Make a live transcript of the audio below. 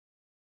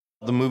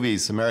The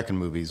movies, American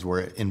movies,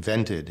 were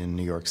invented in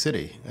New York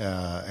City,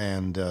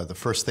 and the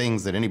first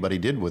things that anybody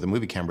did with a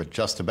movie camera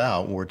just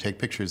about were take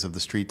pictures of the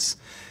streets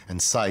and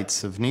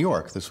sights of New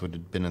York. This would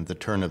have been at the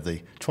turn of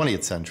the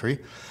 20th century,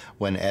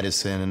 when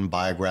Edison and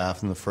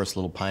Biograph and the first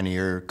little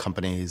pioneer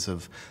companies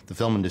of the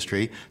film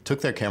industry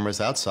took their cameras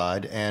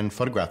outside and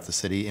photographed the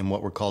city in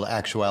what were called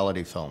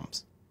actuality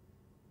films.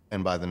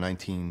 And by the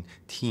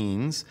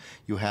 19-teens,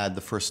 you had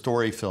the first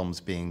story films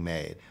being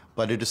made.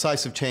 But a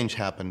decisive change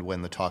happened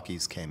when the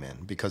talkies came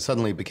in, because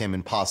suddenly it became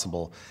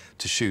impossible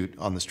to shoot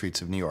on the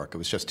streets of New York. It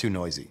was just too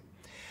noisy.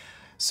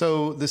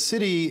 So the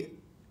city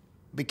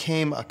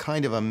became a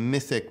kind of a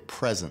mythic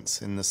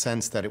presence in the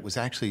sense that it was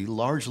actually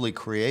largely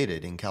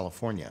created in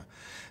California.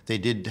 They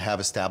did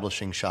have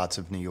establishing shots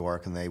of New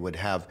York, and they would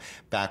have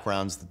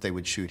backgrounds that they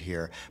would shoot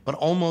here. But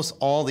almost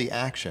all the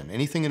action,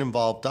 anything that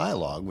involved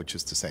dialogue, which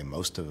is to say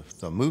most of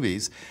the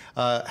movies,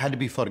 had to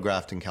be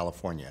photographed in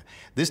California.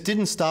 This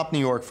didn't stop New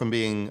York from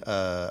being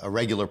a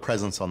regular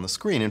presence on the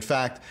screen. In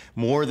fact,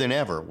 more than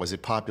ever was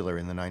it popular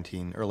in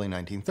the early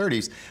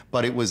 1930s,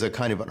 but it was a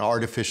kind of an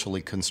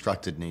artificially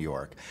constructed New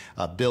York,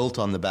 built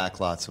on the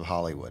backlots of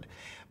Hollywood.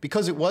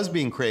 Because it was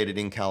being created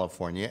in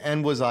California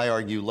and was, I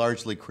argue,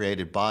 largely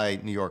created by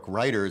New York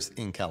writers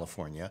in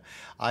California,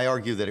 I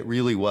argue that it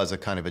really was a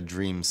kind of a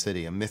dream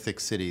city, a mythic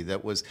city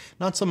that was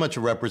not so much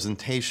a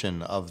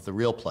representation of the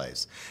real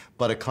place,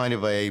 but a kind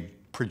of a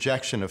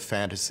projection of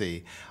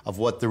fantasy of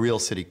what the real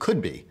city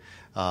could be,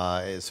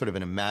 sort of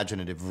an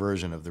imaginative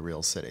version of the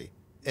real city.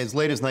 As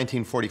late as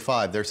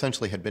 1945, there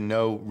essentially had been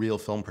no real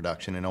film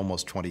production in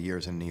almost 20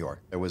 years in New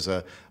York. There was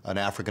an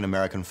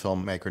African-American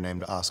filmmaker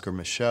named Oscar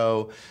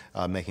Michaud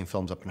making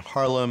films up in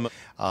Harlem,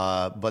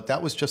 but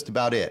that was just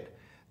about it.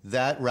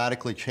 That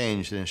radically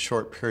changed in a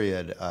short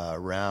period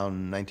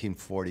around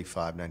 1945,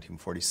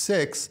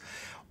 1946,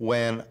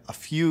 when a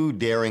few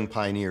daring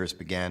pioneers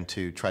began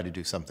to try to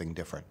do something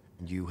different.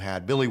 You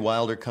had Billy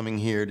Wilder coming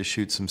here to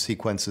shoot some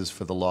sequences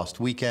for The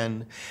Lost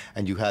Weekend,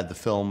 and you had the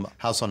film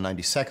House on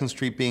 92nd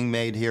Street being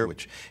made here,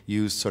 which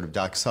used sort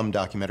of some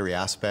documentary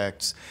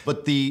aspects.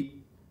 But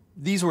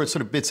these were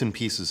sort of bits and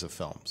pieces of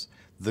films.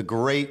 The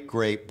great,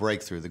 great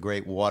breakthrough, the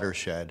great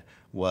watershed,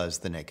 was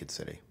The Naked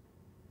City.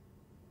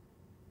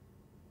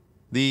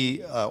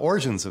 The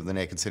origins of The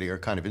Naked City are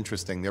kind of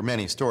interesting. There are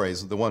many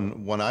stories. The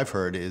one I've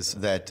heard is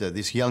that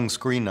this young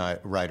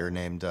screenwriter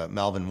named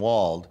Malvin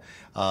Wald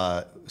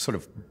sort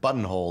of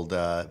buttonholed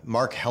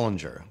Mark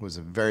Hellinger, who was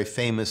a very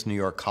famous New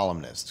York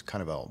columnist,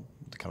 kind of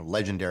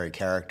legendary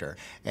character,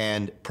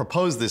 and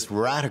proposed this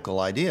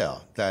radical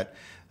idea that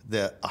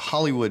a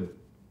Hollywood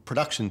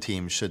production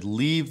team should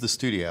leave the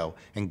studio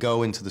and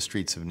go into the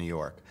streets of New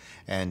York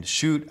and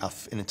shoot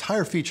an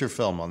entire feature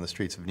film on the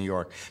streets of New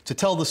York to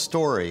tell the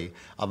story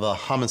of a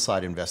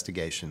homicide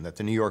investigation that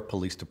the New York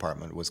Police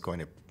Department was going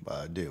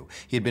to do.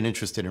 He had been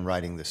interested in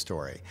writing this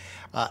story.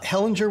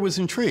 Hellinger was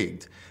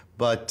intrigued,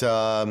 but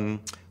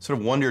sort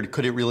of wondered,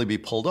 could it really be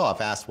pulled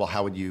off? Asked, well,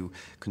 how would you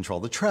control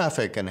the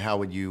traffic, and how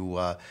would you,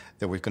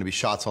 there were going to be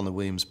shots on the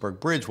Williamsburg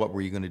Bridge, what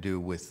were you going to do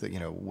with,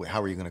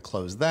 how were you going to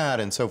close that,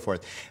 and so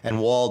forth. And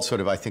Wald sort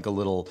of, I think, a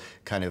little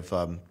kind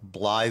of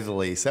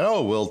blithely said,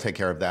 oh, we'll take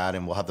care of that,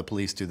 and we'll have the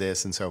police do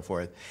this, and so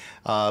forth.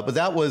 But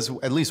that was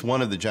at least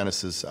one of the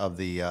genesis of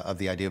the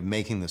idea of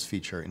making this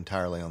feature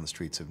entirely on the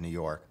streets of New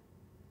York.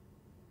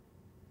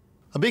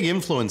 A big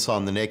influence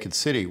on The Naked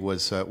City were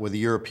the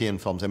European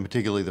films, and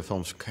particularly the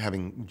films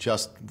having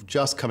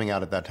just coming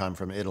out at that time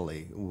from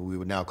Italy, we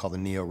would now call the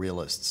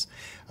neo-realists.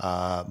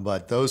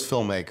 But those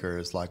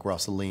filmmakers like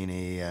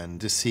Rossellini and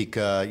De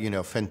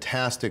Sica,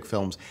 fantastic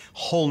films,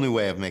 whole new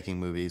way of making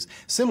movies.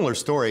 Similar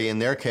story, in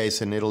their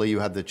case, in Italy, you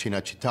had the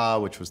Cinecittà,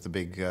 which was the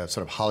big sort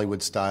of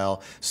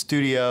Hollywood-style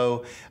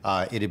studio.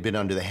 It had been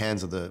under the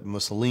hands of the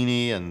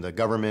Mussolini and the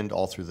government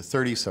all through the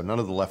 30s, so none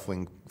of the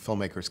left-wing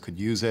filmmakers could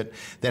use it.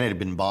 Then it had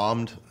been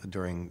bombed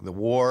during the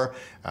war,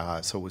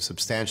 so it was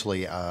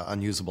substantially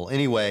unusable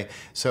anyway.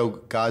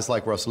 So guys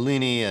like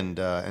Rossellini and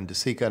De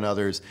Sica and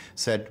others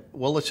said,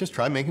 well, let's just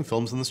try making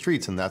films in the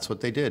streets, and that's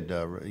what they did.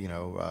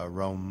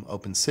 Rome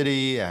Open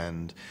City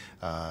and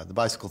The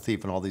Bicycle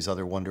Thief and all these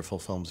other wonderful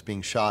films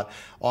being shot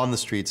on the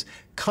streets,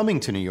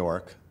 coming to New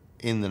York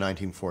in the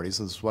 1940s. This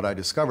is what I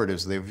discovered,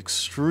 is they were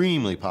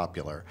extremely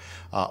popular,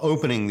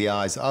 opening the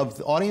eyes of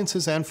the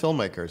audiences and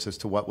filmmakers as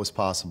to what was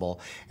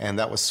possible. And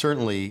that was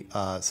certainly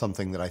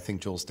something that I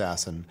think Jules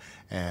Dassin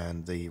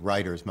and the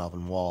writers,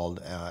 Malvin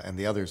Wald and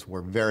the others,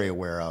 were very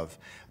aware of,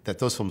 that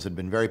those films had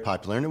been very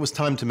popular, and it was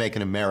time to make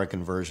an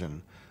American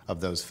version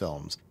of those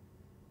films.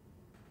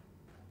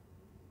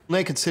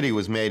 Naked City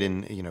was made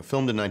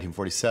filmed in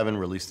 1947,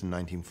 released in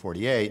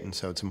 1948, and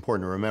so it's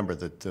important to remember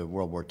that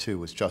World War II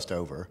was just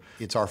over.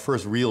 It's our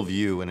first real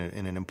view in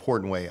an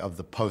important way of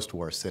the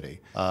post-war city.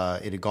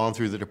 It had gone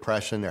through the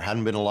Depression, there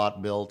hadn't been a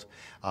lot built,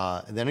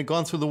 and then it had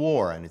gone through the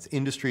war, and its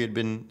industry had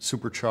been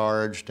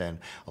supercharged, and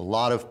a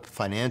lot of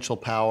financial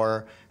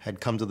power had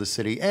come to the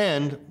city,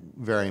 and,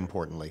 very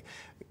importantly,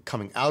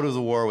 coming out of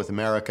the war with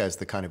America as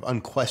the kind of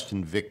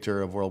unquestioned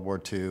victor of World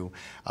War II,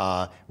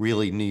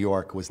 really New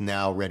York was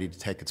now ready to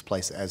take its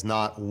place as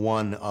not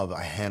one of a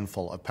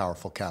handful of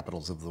powerful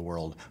capitals of the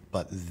world,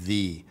 but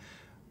the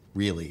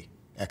really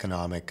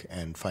economic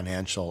and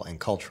financial and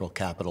cultural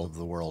capital of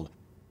the world.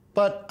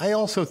 But I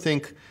also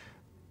think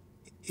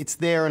it's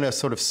there in a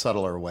sort of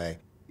subtler way.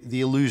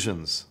 The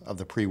illusions of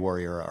the pre-war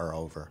era are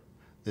over.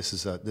 This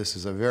is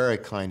a very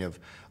kind of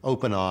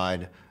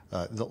open-eyed,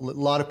 a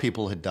lot of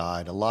people had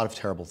died, a lot of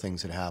terrible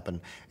things had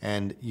happened,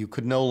 and you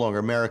could no longer,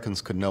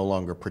 Americans could no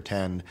longer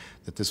pretend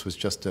that this was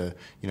just it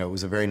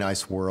was a very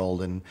nice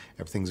world and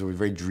everything was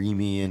very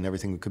dreamy and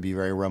everything could be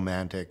very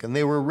romantic. And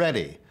they were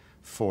ready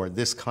for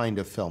this kind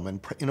of film,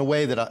 and in a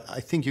way that I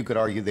think you could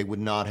argue they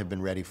would not have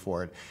been ready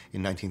for it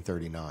in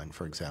 1939,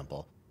 for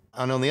example.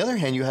 And on the other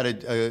hand, you had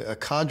a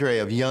cadre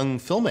of young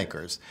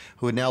filmmakers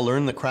who had now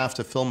learned the craft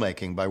of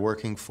filmmaking by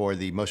working for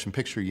the motion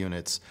picture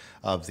units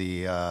of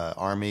the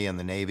Army and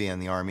the Navy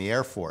and the Army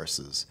Air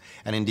Forces.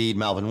 And indeed,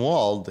 Malvin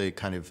Wald, the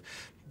kind of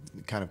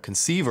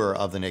conceiver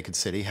of the Naked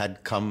City,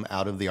 had come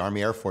out of the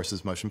Army Air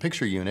Force's motion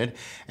picture unit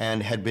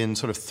and had been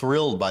sort of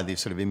thrilled by the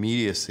sort of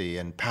immediacy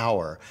and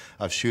power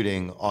of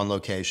shooting on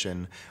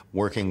location,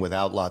 working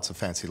without lots of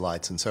fancy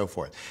lights and so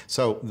forth.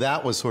 So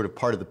that was sort of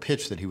part of the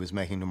pitch that he was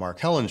making to Mark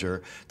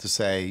Hellinger, to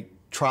say,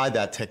 try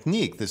that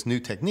technique, this new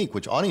technique,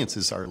 which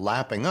audiences are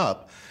lapping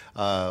up.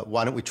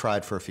 Why don't we try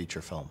it for a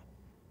feature film?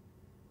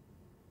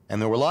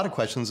 And there were a lot of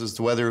questions as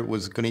to whether it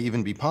was going to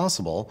even be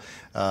possible,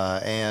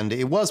 and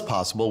it was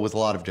possible with a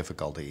lot of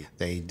difficulty.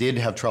 They did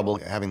have trouble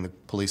having the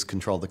police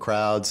control the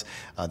crowds.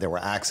 There were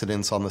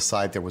accidents on the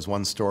site. There was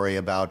one story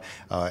about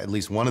at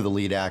least one of the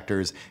lead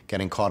actors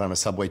getting caught on a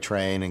subway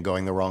train and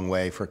going the wrong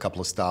way for a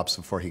couple of stops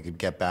before he could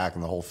get back,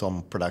 and the whole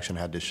film production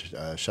had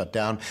to shut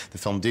down. The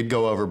film did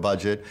go over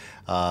budget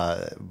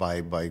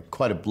by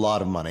quite a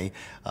lot of money,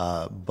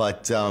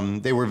 but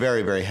they were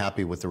very, very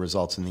happy with the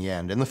results in the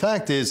end. And the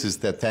fact is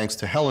that thanks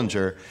to Hellinger,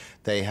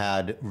 they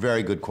had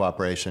very good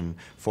cooperation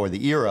for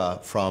the era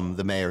from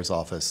the mayor's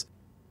office.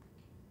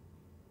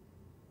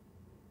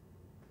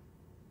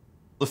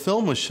 The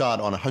film was shot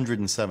on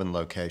 107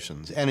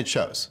 locations, and it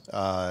shows.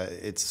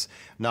 It's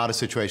not a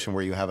situation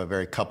where you have a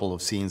very couple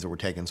of scenes that were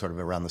taken sort of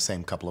around the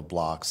same couple of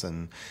blocks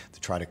and to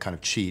try to kind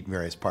of cheat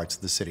various parts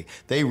of the city.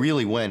 They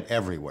really went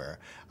everywhere,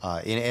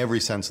 in every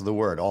sense of the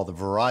word. All the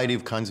variety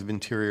of kinds of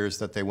interiors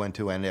that they went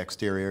to and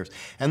exteriors,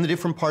 and the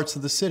different parts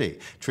of the city.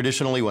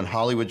 Traditionally, when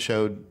Hollywood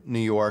showed New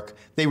York,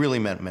 they really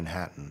meant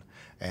Manhattan.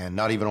 And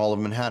not even all of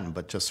Manhattan,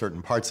 but just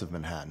certain parts of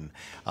Manhattan,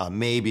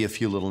 maybe a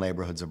few little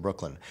neighborhoods of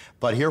Brooklyn.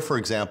 But here, for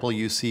example,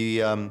 you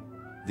see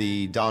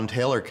the Don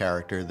Taylor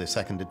character, the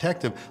second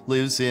detective,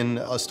 lives in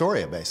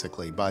Astoria,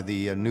 basically, by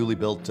the newly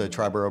built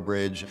Triborough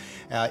Bridge,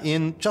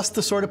 in just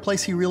the sort of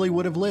place he really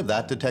would have lived.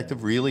 That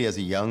detective really, as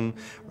a young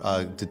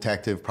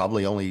detective,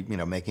 probably only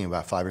making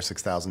about $5,000 or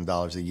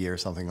 $6,000 a year,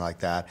 something like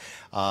that,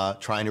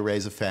 trying to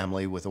raise a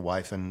family with a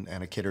wife and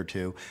a kid or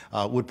two,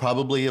 would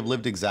probably have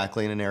lived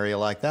exactly in an area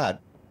like that.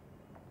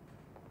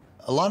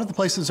 A lot of the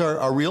places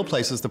are real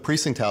places. The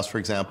precinct house, for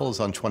example, is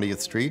on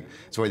 20th Street.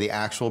 It's where the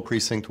actual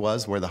precinct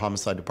was, where the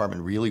homicide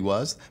department really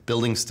was.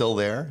 Building's still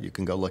there. You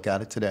can go look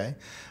at it today,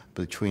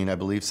 between, I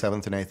believe,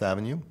 7th and 8th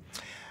Avenue.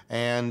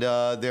 And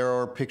there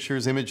are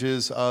pictures,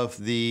 images of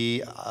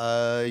the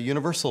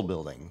Universal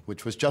building,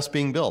 which was just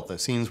being built. The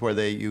scenes where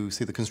you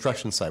see the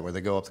construction site, where they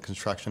go up the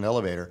construction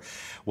elevator,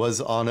 was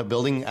on a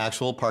building,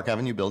 actual Park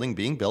Avenue building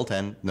being built,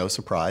 and no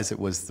surprise, it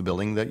was the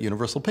building that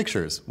Universal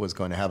Pictures was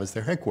going to have as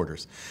their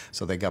headquarters.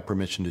 So they got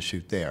permission to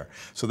shoot there.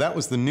 So that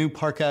was the new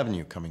Park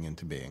Avenue coming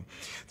into being.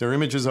 There are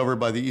images over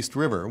by the East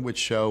River, which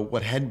show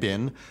what had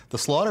been the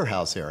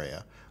slaughterhouse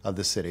area of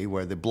the city,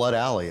 where the Blood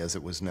Alley, as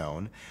it was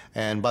known.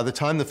 And by the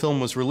time the film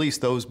was released,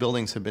 those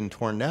buildings had been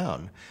torn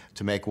down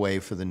to make way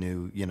for the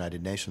new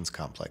United Nations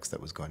complex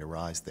that was going to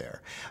rise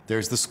there.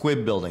 There's the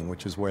Squibb building,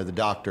 which is where the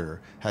doctor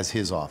has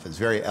his office.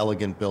 Very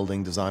elegant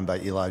building designed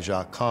by Eli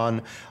Jacques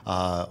Kahn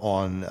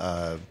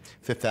on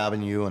Fifth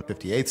Avenue and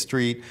 58th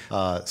Street,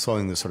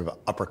 showing the sort of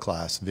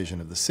upper-class vision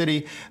of the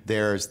city.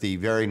 There's the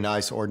very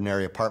nice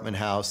ordinary apartment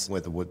house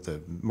where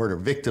the murder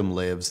victim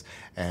lives,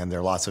 and there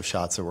are lots of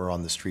shots that were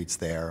on the streets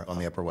there on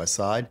the Upper West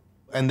Side.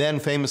 And then,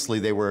 famously,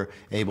 they were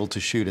able to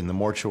shoot in the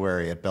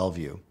mortuary at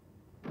Bellevue.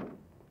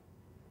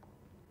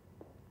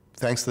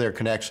 Thanks to their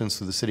connections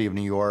to the city of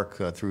New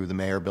York through the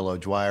mayor, Bill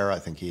O'Dwyer, I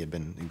think he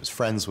was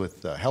friends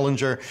with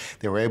Hellinger,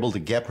 they were able to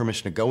get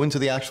permission to go into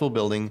the actual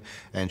building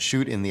and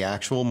shoot in the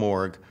actual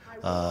morgue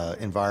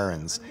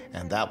environs.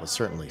 And that was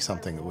certainly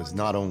something that was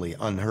not only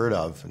unheard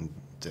of and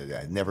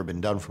had never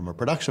been done from a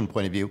production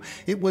point of view,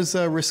 it was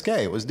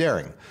risque, it was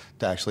daring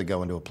to actually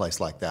go into a place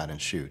like that and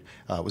shoot.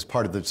 It was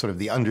part of the sort of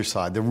the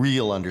underside, the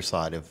real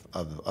underside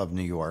of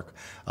New York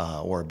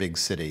or a big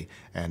city,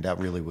 and that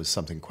really was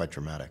something quite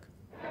dramatic.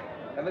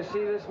 Ever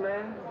see this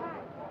man?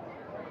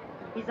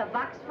 He's a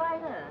box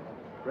fighter.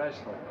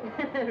 Wrestler.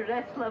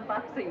 Wrestler,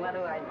 boxing, what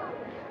do I know?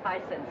 High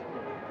sense.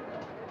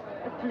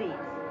 Please.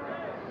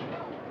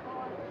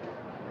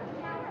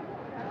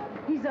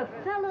 He's a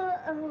fellow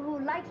who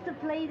likes to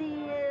play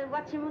the,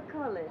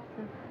 whatchamacallit.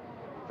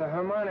 The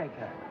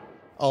harmonica.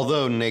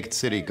 Although Naked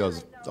City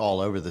goes all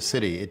over the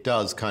city, it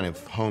does kind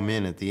of home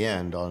in at the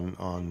end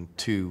on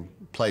two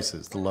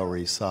places, the Lower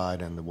East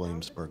Side and the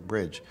Williamsburg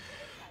Bridge.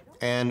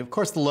 And of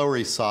course, the Lower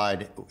East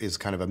Side is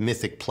kind of a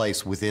mythic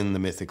place within the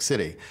mythic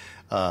city,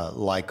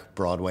 like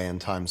Broadway and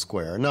Times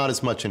Square. Not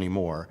as much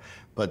anymore,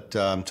 but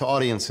to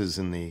audiences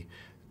in the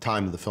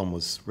time the film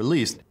was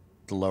released,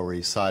 the Lower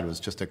East Side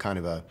was just a kind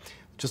of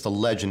just a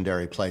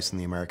legendary place in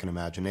the American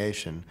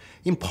imagination,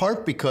 in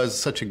part because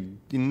such an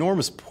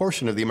enormous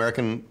portion of the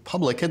American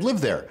public had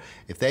lived there.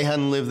 If they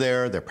hadn't lived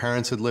there, their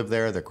parents had lived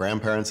there, their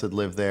grandparents had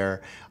lived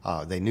there,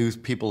 they knew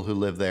people who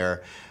lived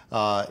there.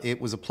 It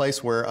was a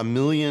place where 1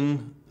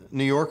 million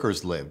New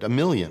Yorkers lived. 1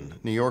 million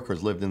New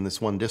Yorkers lived in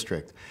this one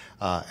district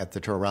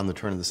around the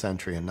turn of the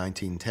century in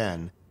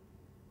 1910.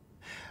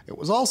 It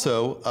was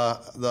also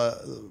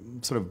the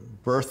sort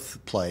of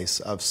birthplace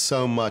of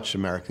so much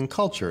American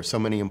culture, so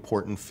many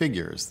important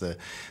figures, the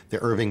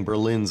Irving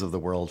Berlins of the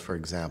world, for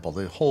example.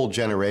 The whole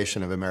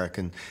generation of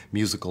American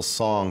musical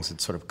songs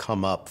had sort of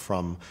come up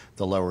from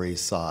the Lower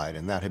East Side,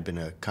 and that had been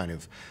a kind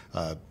of,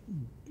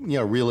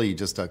 really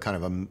just a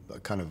kind of,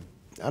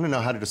 I don't know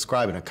how to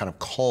describe it, a kind of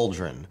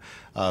cauldron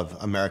of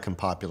American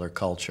popular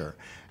culture.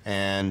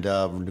 And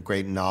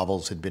great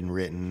novels had been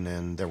written,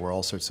 and there were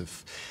all sorts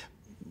of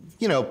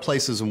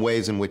places and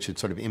ways in which it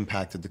sort of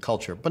impacted the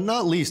culture, but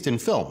not least in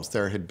films.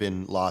 There had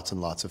been lots and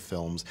lots of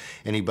films.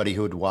 Anybody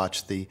who had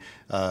watched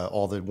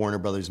all the Warner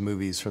Brothers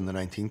movies from the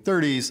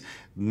 1930s,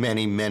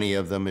 many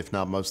of them, if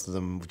not most of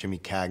them, Jimmy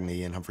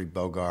Cagney and Humphrey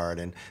Bogart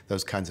and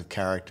those kinds of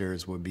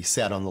characters would be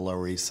set on the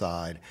Lower East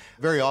Side.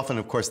 Very often,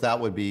 of course, that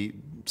would be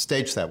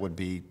stage set would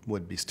be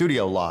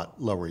studio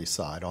lot Lower East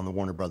Side on the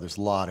Warner Brothers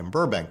lot in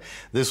Burbank.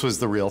 This was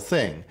the real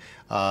thing.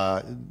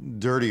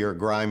 Dirtier,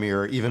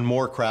 grimier, even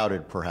more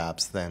crowded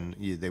perhaps than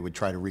they would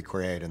try to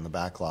recreate in the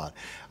back lot.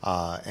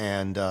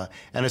 And a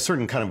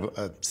certain kind of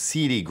a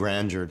seedy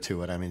grandeur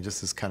to it. I mean,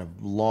 just this kind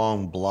of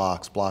long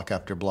blocks, block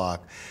after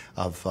block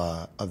of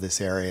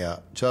this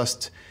area.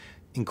 Just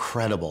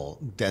incredible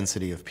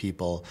density of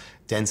people,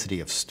 density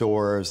of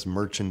stores,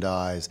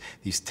 merchandise,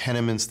 these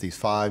tenements, these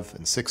 5-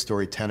 and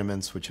 6-story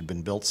tenements which had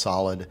been built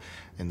solid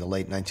in the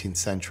late 19th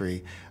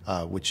century,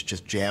 which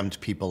just jammed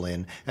people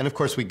in. And of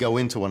course we go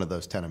into one of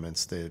those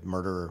tenements. The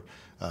murderer,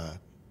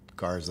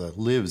 Garza,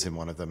 lives in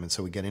one of them, and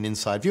so we get an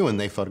inside view, and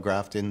they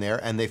photographed in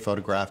there, and they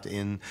photographed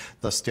in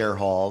the stair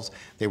halls.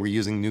 They were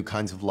using new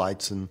kinds of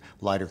lights and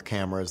lighter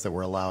cameras that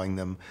were allowing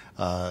them,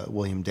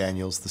 William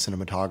Daniels, the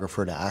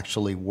cinematographer, to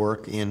actually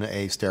work in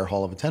a stair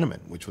hall of a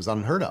tenement, which was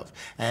unheard of,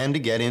 and to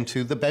get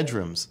into the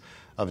bedrooms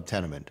of a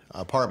tenement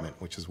apartment,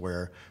 which is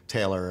where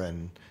Taylor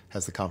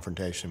has the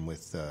confrontation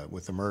with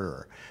the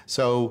murderer.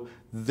 So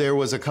there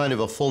was a kind of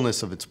a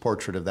fullness of its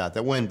portrait of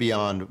that went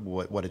beyond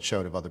what it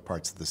showed of other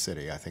parts of the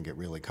city. I think it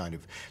really kind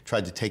of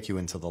tried to take you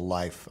into the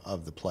life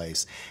of the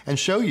place and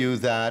show you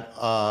that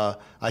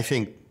I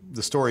think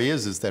the story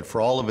is that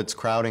for all of its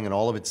crowding and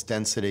all of its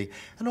density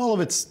and all of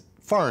its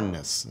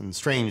foreignness and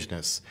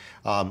strangeness,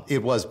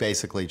 it was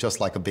basically just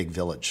like a big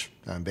village.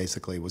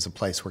 Basically, it was a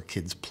place where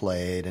kids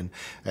played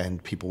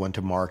and people went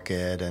to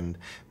market and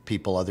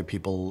other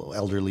people,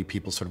 elderly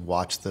people sort of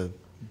watched the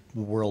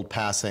world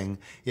passing.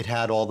 It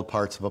had all the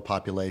parts of a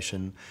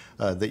population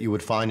that you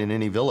would find in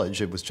any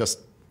village. It was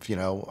just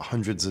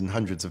hundreds and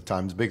hundreds of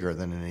times bigger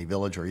than any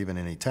village or even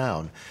any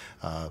town.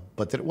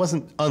 But that it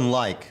wasn't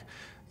unlike,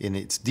 in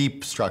its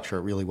deep structure,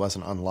 it really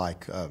wasn't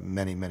unlike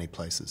many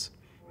places.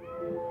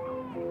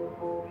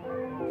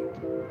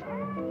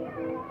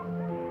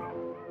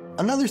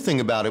 Another thing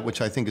about it,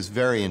 which I think is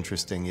very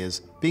interesting,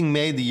 is being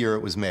made the year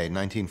it was made,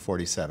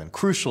 1947,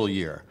 crucial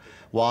year.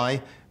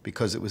 Why?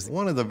 Because it was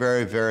one of the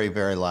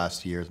very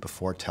last years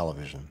before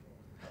television.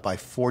 By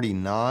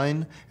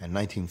 49 and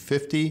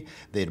 1950,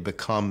 they'd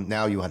become,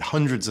 now you had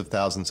hundreds of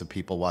thousands of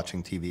people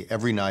watching TV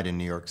every night in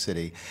New York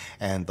City,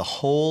 and the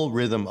whole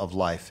rhythm of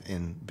life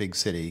in big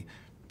city,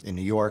 in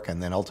New York,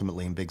 and then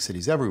ultimately in big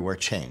cities everywhere,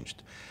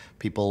 changed.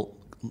 People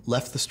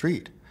left the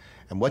street.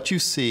 And what you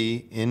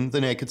see in the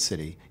Naked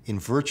City, in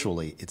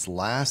virtually its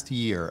last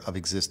year of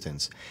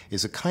existence,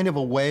 is a kind of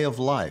a way of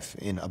life,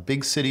 in a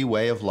big city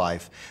way of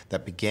life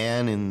that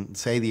began in,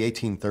 say, the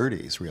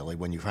 1830s, really,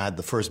 when you had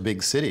the first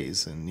big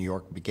cities, and New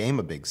York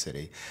became a big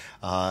city,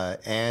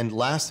 and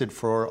lasted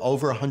for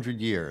over 100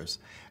 years.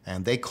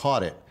 And they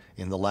caught it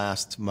in the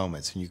last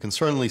moments. And you can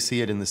certainly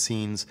see it in the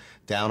scenes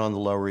down on the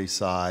Lower East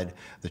Side.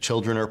 The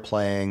children are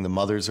playing, the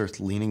mothers are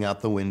leaning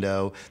out the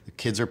window, the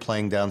kids are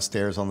playing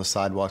downstairs on the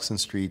sidewalks and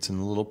streets and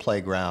the little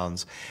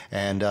playgrounds.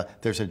 And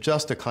there's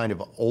just a kind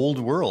of old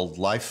world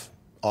life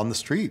on the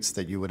streets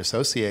that you would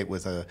associate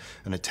with an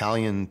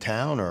Italian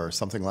town or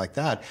something like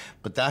that.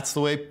 But that's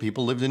the way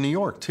people lived in New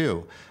York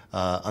too,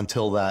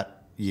 until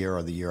that year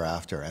or the year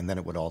after, and then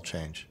it would all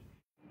change.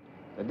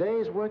 The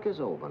day's work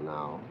is over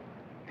now.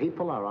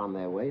 People are on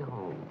their way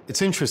home.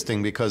 It's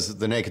interesting because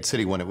The Naked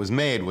City, when it was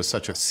made, was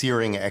such a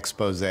searing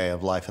expose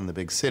of life in the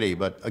big city.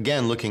 But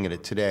again, looking at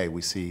it today,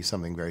 we see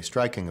something very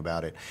striking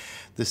about it.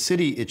 The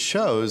city it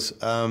shows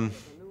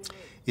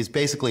is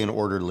basically an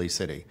orderly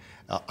city.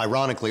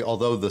 Ironically,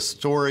 although the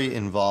story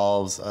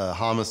involves a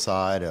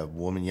homicide, a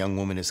young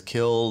woman is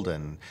killed,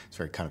 and it's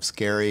very kind of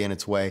scary in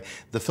its way,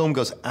 the film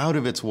goes out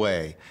of its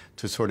way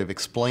to sort of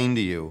explain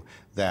to you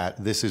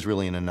that this is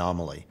really an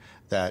anomaly,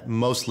 that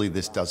mostly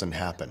this doesn't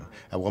happen.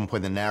 At one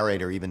point, the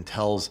narrator even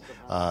tells,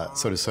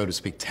 so to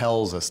speak,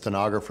 tells a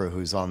stenographer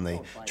who's on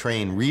the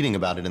train reading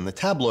about it in the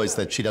tabloids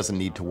that she doesn't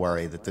need to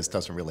worry, that this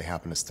doesn't really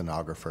happen to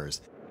stenographers.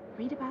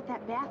 Read about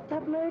that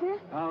bathtub murder?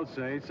 I'll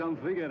say, some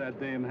figure that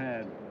dame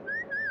had.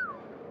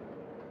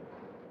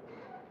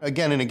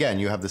 Again and again,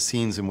 you have the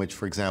scenes in which,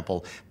 for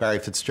example, Barry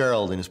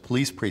Fitzgerald in his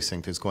police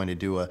precinct is going to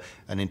do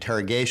an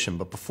interrogation,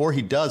 but before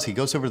he does, he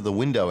goes over to the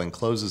window and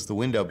closes the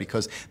window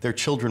because there are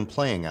children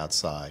playing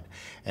outside.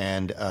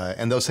 And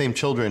those same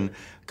children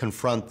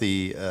confront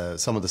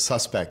some of the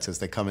suspects as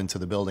they come into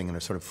the building and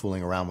are sort of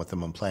fooling around with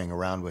them and playing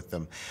around with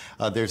them.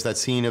 There's that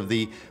scene of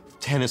the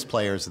tennis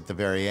players at the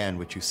very end,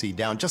 which you see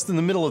down just in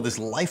the middle of this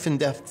life and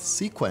death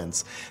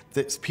sequence,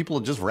 that people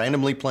are just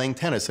randomly playing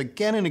tennis.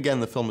 Again and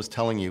again, the film is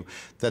telling you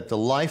that the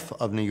life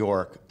of New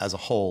York as a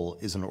whole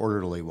is an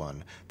orderly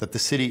one, that the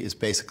city is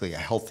basically a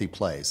healthy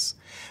place,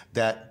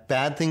 that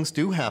bad things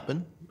do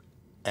happen,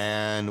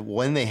 and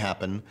when they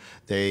happen,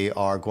 they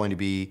are going to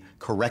be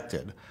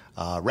corrected,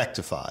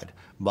 rectified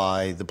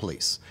by the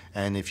police.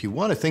 And if you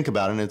want to think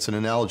about it, and it's an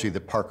analogy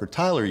that Parker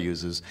Tyler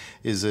uses,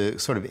 is a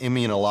sort of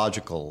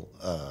immunological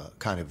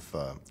kind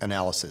of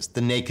analysis.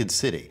 The naked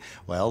city.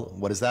 Well,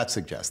 what does that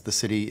suggest? The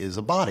city is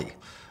a body.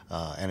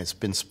 And it's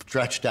been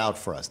stretched out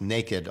for us,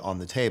 naked on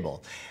the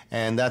table.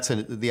 And that's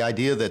the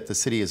idea that the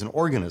city is an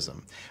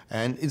organism,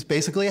 and it's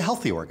basically a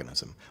healthy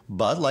organism.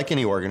 But like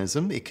any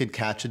organism, it could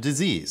catch a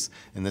disease.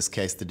 In this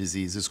case, the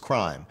disease is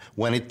crime.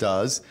 When it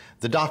does,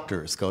 the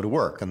doctors go to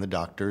work, and the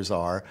doctors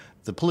are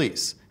the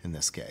police in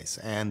this case,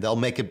 and they'll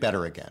make it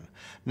better again.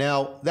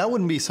 Now, that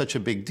wouldn't be such a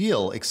big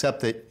deal,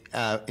 except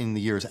that in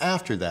the years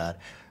after that,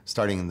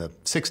 starting in the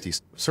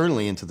 60s,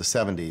 certainly into the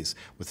 70s,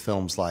 with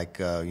films like,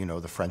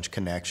 The French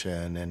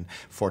Connection and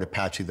Fort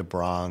Apache, The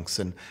Bronx,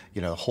 and,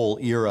 a whole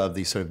era of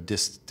these sort of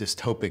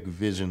dystopic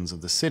visions of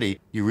the city,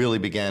 you really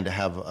began to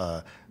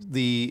have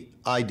the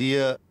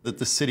idea that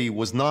the city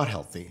was not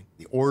healthy.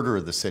 The order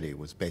of the city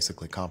was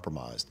basically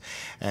compromised.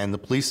 And the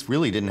police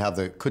really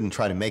couldn't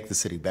try to make the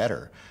city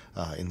better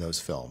in those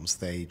films.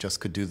 They just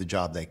could do the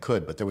job they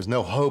could, but there was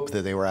no hope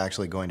that they were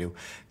actually going to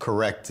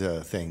correct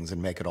things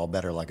and make it all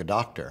better like a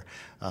doctor.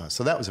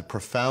 So that was a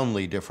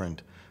profoundly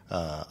different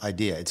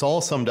idea. It's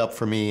all summed up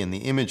for me in the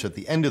image at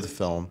the end of the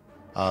film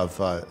of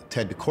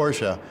Ted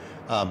DeCorsia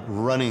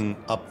running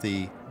up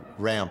the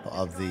ramp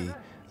of the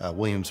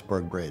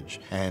Williamsburg Bridge.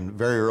 And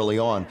very early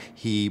on,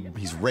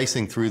 he's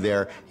racing through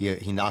there.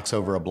 He knocks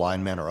over a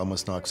blind man, or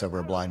almost knocks over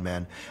a blind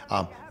man,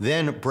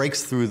 then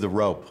breaks through the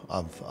rope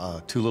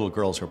of two little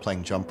girls who are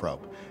playing jump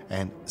rope.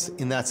 And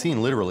in that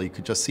scene, literally, you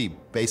could just see,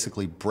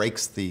 basically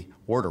breaks the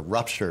order,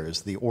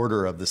 ruptures the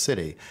order of the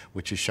city,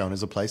 which is shown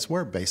as a place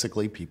where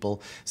basically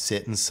people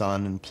sit and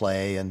sun and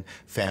play, and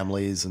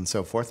families and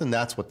so forth, and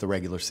that's what the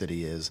regular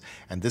city is.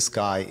 And this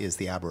guy is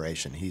the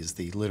aberration. He's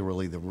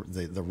literally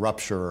the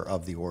rupturer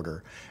of the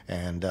order.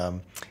 And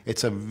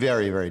it's a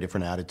very, very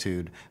different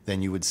attitude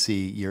than you would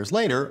see years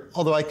later,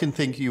 although I can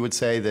think you would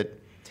say that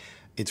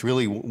it's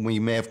really, we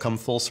may have come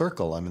full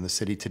circle. I mean, the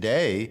city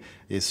today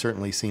is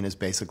certainly seen as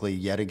basically,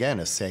 yet again,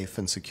 a safe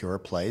and secure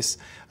place.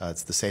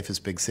 It's the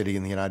safest big city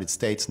in the United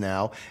States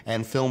now,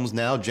 and films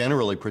now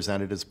generally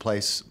presented as a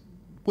place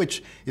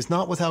which is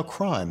not without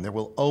crime. There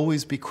will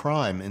always be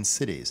crime in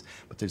cities,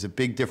 but there's a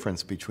big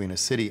difference between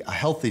a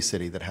healthy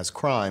city that has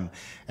crime,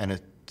 and a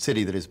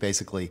city that is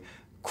basically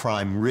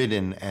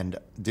crime-ridden and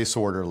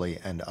disorderly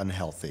and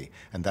unhealthy,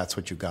 and that's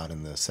what you got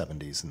in the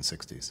 70s and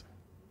 60s.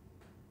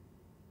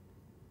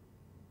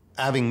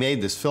 Having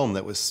made this film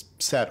that was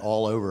set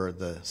all over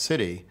the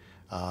city,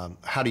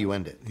 how do you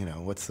end it?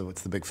 What's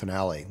the big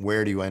finale?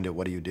 Where do you end it?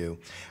 What do you do?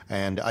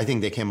 And I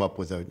think they came up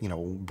with a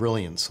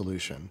brilliant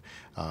solution.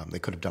 They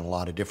could have done a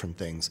lot of different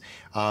things.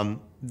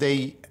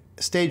 They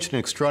staged an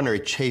extraordinary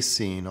chase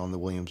scene on the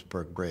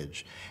Williamsburg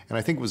Bridge, and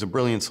I think it was a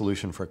brilliant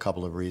solution for a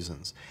couple of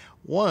reasons.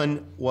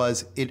 One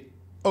was it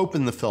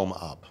opened the film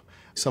up.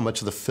 So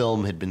much of the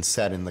film had been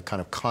set in the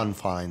kind of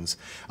confines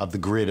of the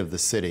grid of the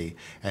city,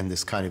 and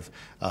this kind of,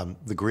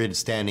 the grid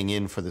standing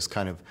in for this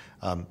kind of,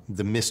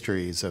 the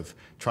mysteries of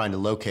trying to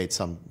locate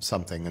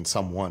something and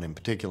someone in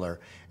particular.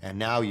 And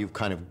now you've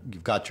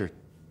got your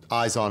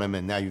eyes on him,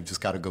 and now you've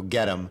just got to go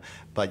get him,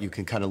 but you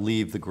can kind of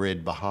leave the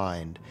grid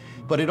behind.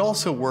 But it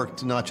also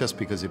worked not just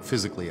because it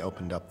physically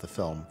opened up the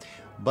film,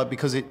 but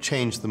because it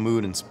changed the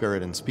mood and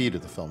spirit and speed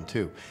of the film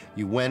too.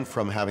 You went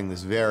from having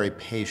this very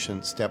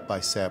patient,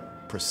 step-by-step,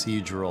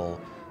 procedural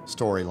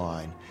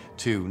storyline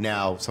to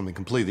now something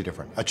completely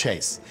different, a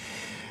chase.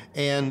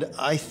 And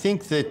I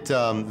think that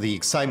the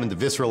excitement, the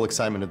visceral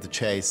excitement of the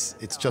chase,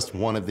 it's just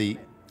one of the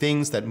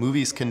things that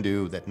movies can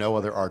do that no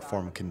other art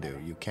form can do.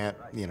 You can't,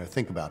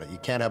 think about it. You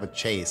can't have a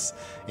chase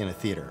in a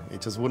theater.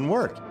 It just wouldn't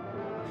work.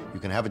 You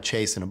can have a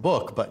chase in a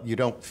book, but you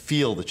don't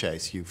feel the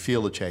chase. You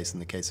feel the chase in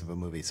the case of a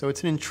movie. So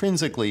it's an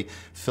intrinsically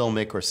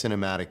filmic or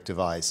cinematic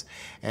device.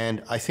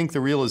 And I think the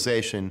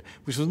realization,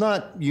 which was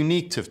not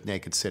unique to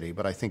Naked City,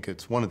 but I think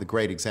it's one of the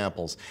great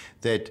examples,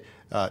 that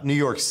New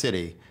York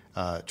City,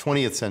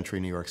 20th century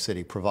New York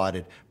City,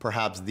 provided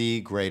perhaps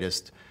the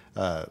greatest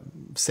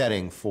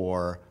setting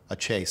for a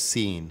chase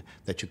scene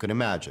that you could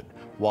imagine.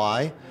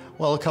 Why?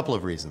 Well, a couple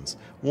of reasons.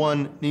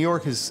 One, New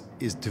York is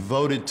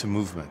devoted to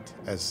movement,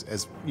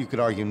 as you could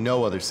argue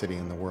no other city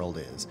in the world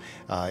is.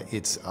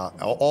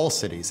 All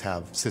cities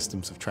have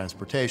systems of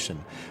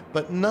transportation,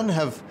 but none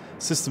have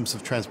systems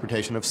of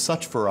transportation of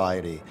such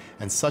variety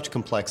and such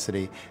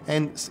complexity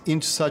and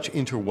in such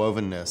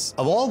interwovenness.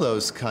 Of all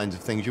those kinds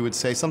of things, you would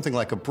say something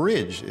like a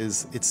bridge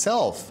is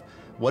itself,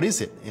 what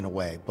is it, in a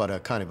way, but a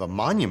kind of a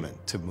monument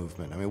to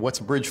movement? I mean, what's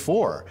a bridge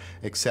for,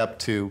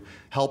 except to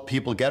help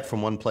people get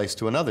from one place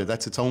to another?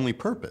 That's its only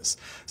purpose.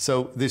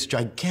 So this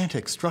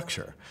gigantic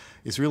structure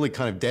is really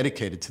kind of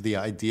dedicated to the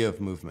idea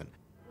of movement.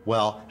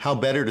 Well, how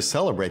better to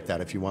celebrate that,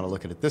 if you want to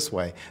look at it this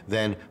way,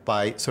 than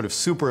by sort of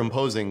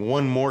superimposing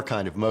one more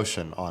kind of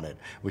motion on it,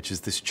 which is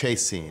this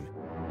chase scene.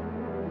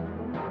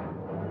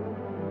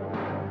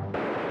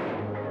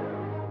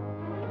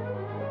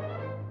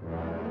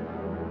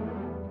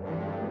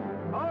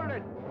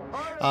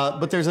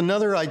 But there's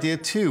another idea,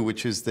 too,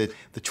 which is that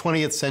the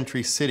 20th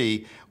century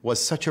city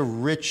was such a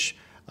rich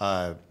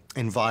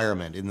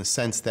environment in the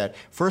sense that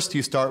first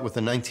you start with the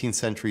 19th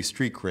century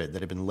street grid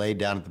that had been laid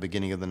down at the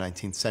beginning of the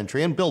 19th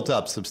century and built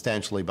up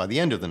substantially by the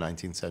end of the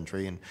 19th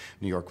century, and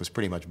New York was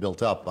pretty much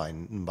built up by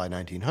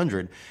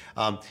 1900,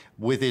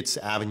 with its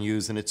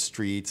avenues and its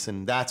streets,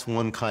 and that's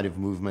one kind of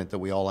movement that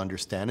we all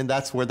understand, and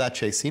that's where that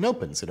chase scene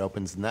opens. It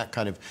opens in that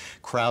kind of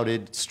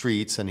crowded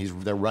streets, and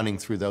they're running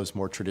through those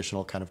more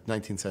traditional kind of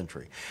 19th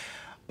century.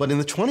 But in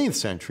the 20th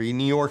century,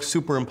 New York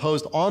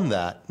superimposed on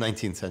that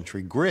 19th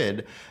century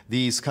grid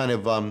these kind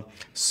of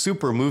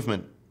super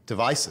movement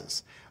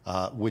devices,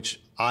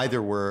 which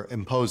either were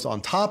imposed on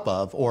top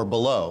of or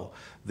below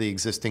the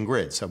existing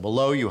grid. So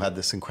below you had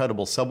this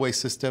incredible subway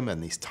system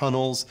and these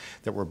tunnels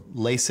that were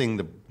lacing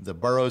the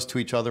boroughs to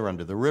each other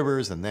under the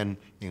rivers, and then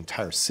the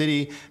entire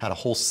city had a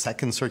whole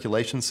second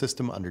circulation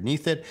system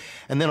underneath it.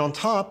 And then on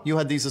top you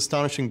had these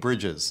astonishing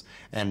bridges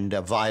and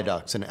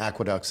viaducts and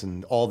aqueducts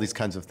and all these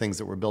kinds of things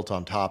that were built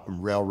on top,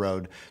 and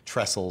railroad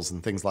trestles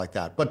and things like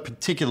that. But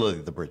particularly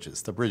the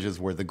bridges. The bridges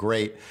were the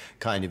great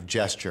kind of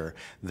gesture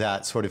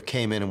that sort of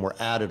came in and were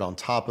added on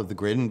top of the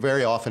grid, and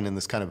very often in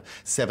this kind of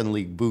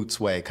seven-league boots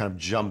way, kind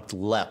of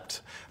leapt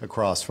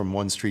across from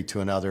one street to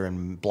another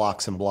and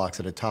blocks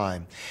at a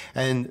time.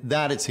 And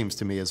that, it seems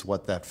to me, is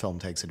what that film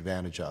takes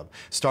advantage of.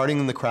 Starting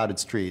in the crowded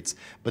streets,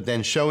 but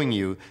then showing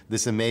you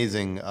this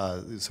amazing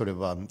sort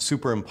of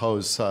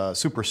superimposed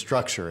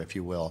superstructure, if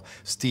you will.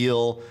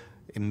 Steel,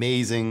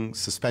 amazing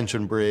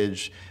suspension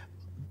bridge,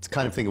 it's the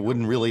kind of thing that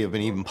wouldn't really have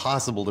been even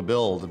possible to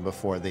build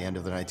before the end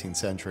of the 19th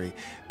century.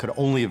 Could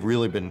only have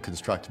really been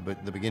constructed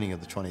at the beginning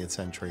of the 20th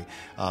century.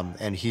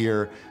 And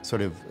here,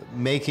 sort of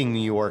making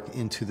New York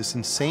into this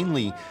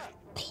insanely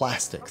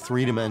plastic,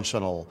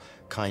 three-dimensional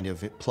kind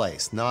of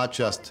place. Not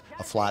just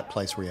a flat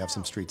place where you have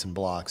some streets and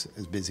blocks,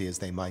 as busy as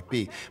they might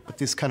be, but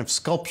this kind of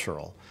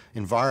sculptural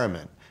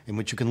environment in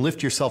which you can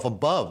lift yourself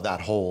above that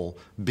whole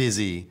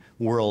busy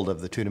world of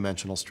the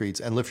two-dimensional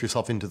streets and lift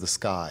yourself into the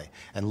sky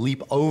and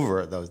leap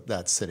over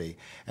that city.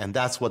 And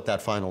that's what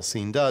that final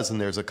scene does, and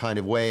there's a kind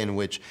of way in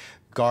which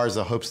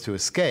Garza hopes to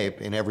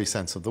escape, in every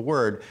sense of the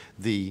word,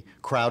 the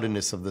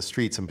crowdedness of the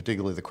streets, and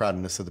particularly the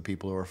crowdedness of the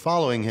people who are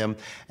following him,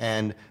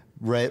 and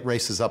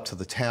races up to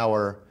the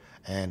tower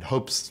and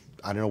hopes,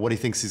 I don't know what he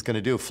thinks he's going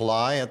to do,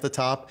 fly at the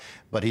top,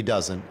 but he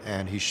doesn't,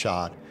 and he's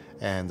shot.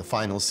 And the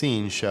final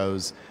scene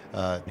shows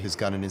his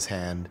gun in his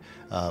hand,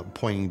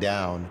 pointing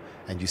down,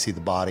 and you see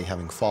the body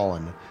having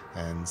fallen,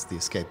 and the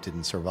escape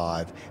didn't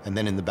survive. And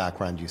then in the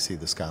background you see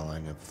the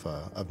skyline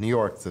of New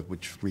York,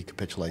 which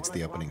recapitulates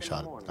the opening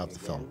shot of the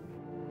film.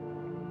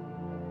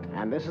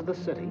 And this is the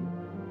city,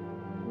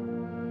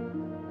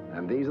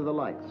 and these are the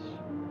lights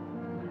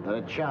that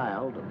a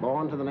child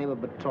born to the name of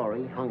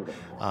Batory hungered.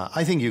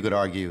 I think you could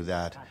argue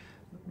that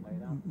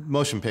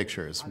motion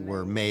pictures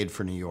were made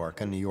for New York,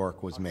 and New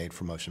York was made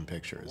for motion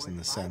pictures, in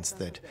the sense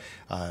that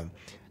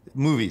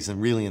movies, and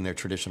really in their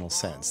traditional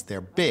sense, they're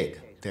big.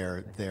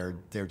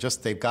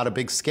 They've got a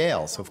big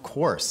scale, so of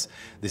course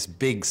this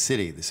big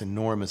city, this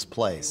enormous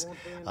place,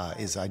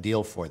 is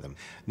ideal for them.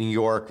 New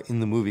York,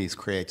 in the movies,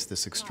 creates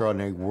this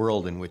extraordinary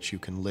world in which you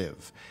can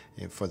live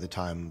for the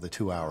time, the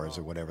 2 hours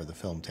or whatever the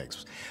film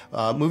takes.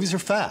 Movies are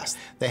fast.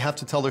 They have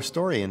to tell their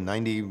story in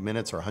 90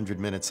 minutes or 100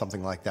 minutes,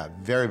 something like that.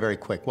 Very, very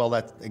quick. Well,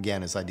 that,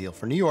 again, is ideal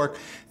for New York.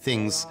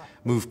 Things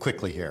move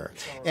quickly here.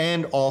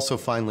 And also,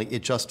 finally,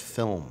 it just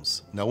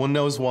films. No one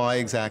knows why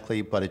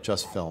exactly, but it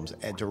just films.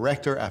 And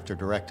director after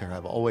director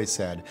have always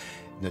said,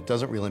 It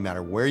doesn't really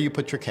matter where you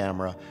put your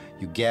camera,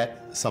 you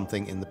get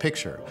something in the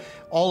picture.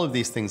 All of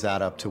these things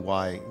add up to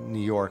why New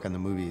York and the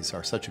movies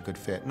are such a good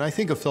fit. And I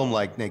think a film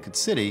like Naked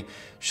City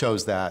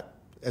shows that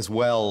as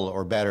well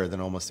or better than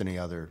almost any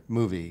other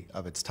movie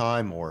of its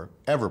time or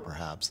ever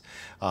perhaps.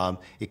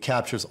 It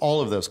captures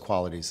all of those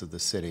qualities of the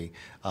city,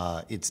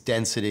 its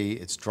density,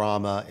 its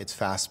drama, its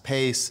fast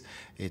pace,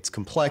 its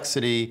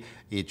complexity,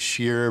 its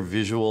sheer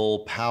visual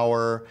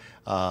power.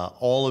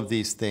 All of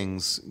these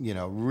things,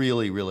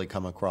 really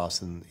come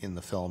across in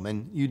the film.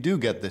 And you do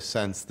get this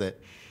sense that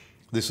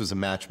this was a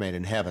match made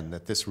in heaven,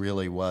 that this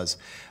really was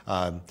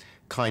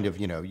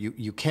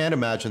you can't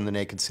imagine the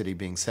Naked City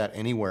being set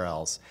anywhere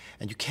else,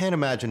 and you can't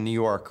imagine New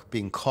York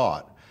being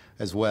caught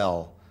as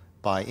well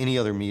by any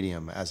other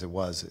medium as it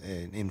was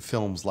in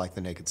films like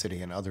The Naked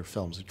City and other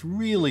films, which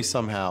really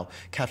somehow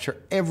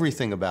capture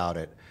everything about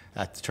it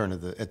at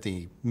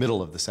the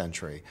middle of the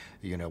century.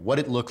 What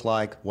it looked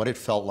like, what it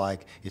felt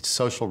like, its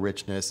social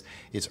richness,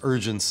 its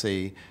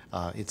urgency,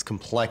 its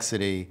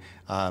complexity,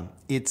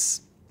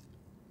 its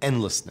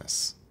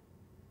endlessness.